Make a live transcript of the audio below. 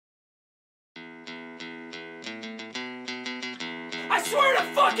swear to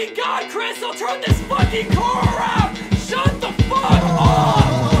fucking God, Chris, I'll turn this fucking car around! Shut the fuck up!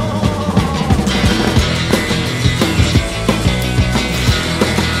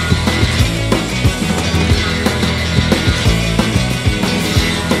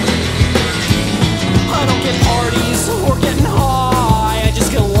 I don't get parties or getting high, I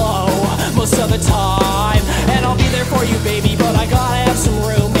just get low most of the time. And I'll be there for you, baby, but I gotta have some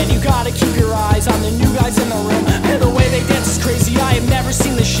room. And you gotta keep your eyes on the new guys in the room. And the way they dance is crazy, I have never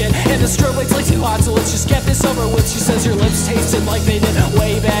seen this shit. And the strobe light's like too hot, so let's just get this over with. She says your lips tasted like they did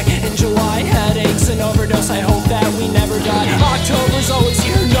way back in July. Headaches and overdose, I hope that we never die. October's always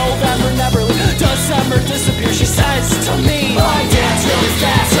here, November never leaves. December disappears, she says to me, I dance really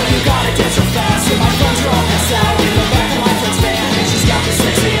fast, so you gotta dance real fast. And my friends are all passed out in the back of my friend's van. And she's got this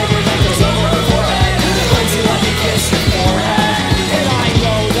sexy over that goes over her forehead. Lindsay, let me kiss your forehead. And I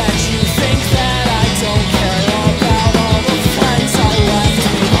know that you think that I don't care about all the friends I left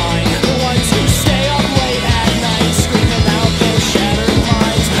behind. The ones who stay up late at night screaming out their shattered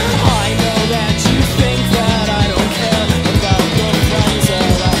minds. I know that you think that I don't care about the friends I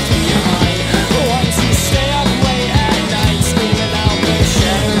left behind. The ones who stay up late at night screaming out their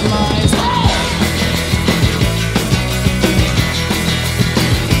shattered minds.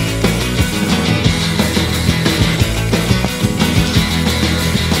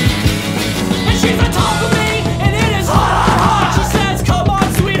 And she's on top of me, and it is hot, hot, hot. She says, come on,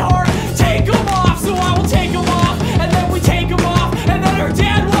 sweetheart, take them off. So I will take them off, and then we take them off. And then her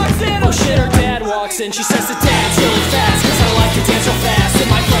dad walks in. Oh shit, her dad walks in. She says to dance really fast, cause I like to dance real fast. And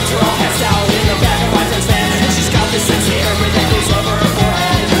my friends are all passed out in the back of my friend's van. And she's got this sexy hair that goes over her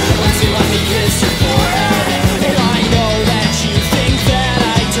forehead. Lindsay, let me kiss your forehead. And I know that you think that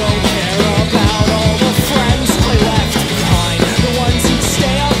I don't care about all the friends I left behind. The ones who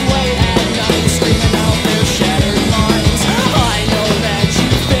stay up late at night screaming out their shattered minds. I know that you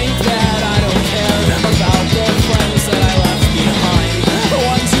think that I don't care about the friends that I left behind. The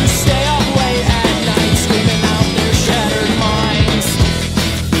ones who stay up late at night screaming out their shattered minds.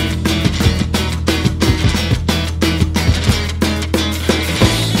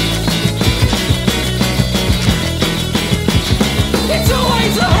 It's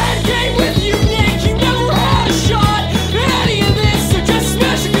always a head game with you, Nick. You never had a shot at any of this, so just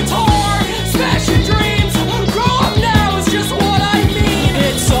smash a guitar, smash your dreams. Grow up now is just what I mean.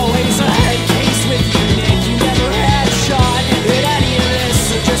 It's always a head case with you, Nick. You never had a shot at any of this,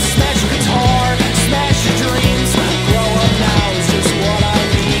 so just smash a guitar, smash your dreams. Grow up now is just what I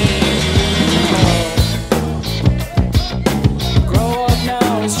mean. Grow up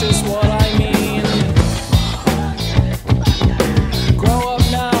now is just what I mean. Grow up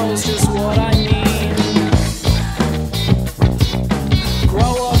now is just what I mean.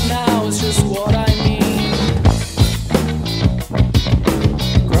 Grow up now is just what I mean.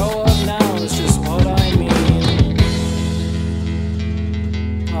 Grow up now is just what I mean.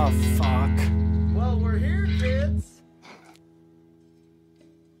 Oh, fuck. Well, we're here, kids.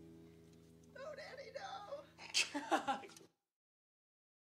 Oh, Daddy, no.